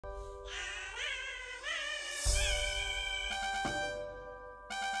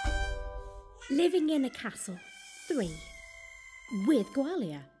Living in a Castle 3 with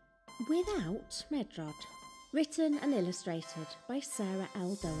Gwalia, without Medrod. Written and illustrated by Sarah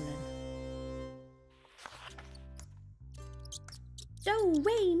L. Dolan. Do,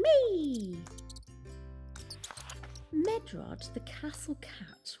 re, mi! Medrod, the castle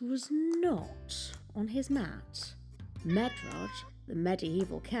cat, was not on his mat. Medrod, the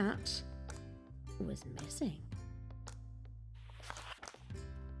medieval cat, was missing.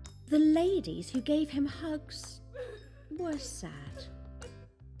 The ladies who gave him hugs were sad.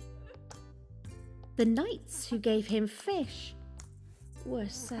 The knights who gave him fish were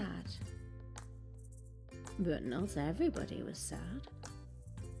sad. But not everybody was sad.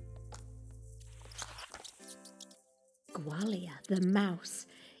 Gwalia, the mouse.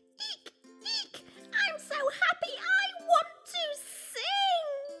 Eek, eek! I'm so happy I want to sing!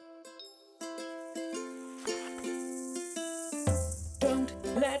 Don't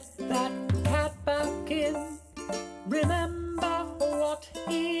let that cat back in. Remember what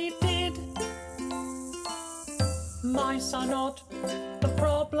he did. Mice are not the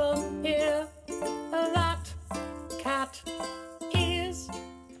problem here. That cat is.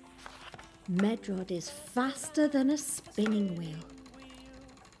 Medrod is faster than a spinning wheel.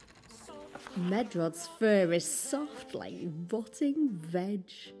 Medrod's fur is soft like rotting veg.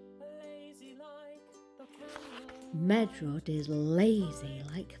 Medrod is lazy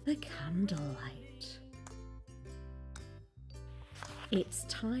like the candlelight. It's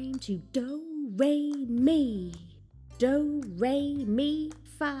time to do, re, mi. Do, re, mi,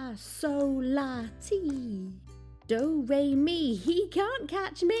 fa, sol, la, ti. Do, re, mi, he can't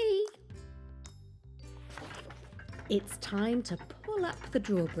catch me. It's time to pull up the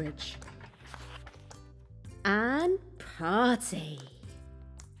drawbridge and party.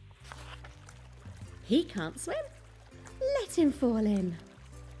 He can't swim. Let him fall in.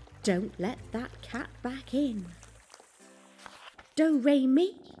 Don't let that cat back in. Do, re,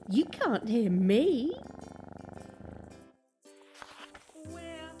 mi, you can't hear me.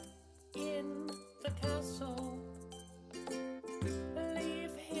 We're in the castle.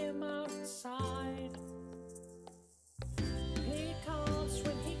 Leave him outside. He can't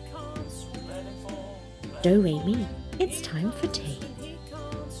swim, he can't swim. Let him fall. Do, re, mi, it's time for tea.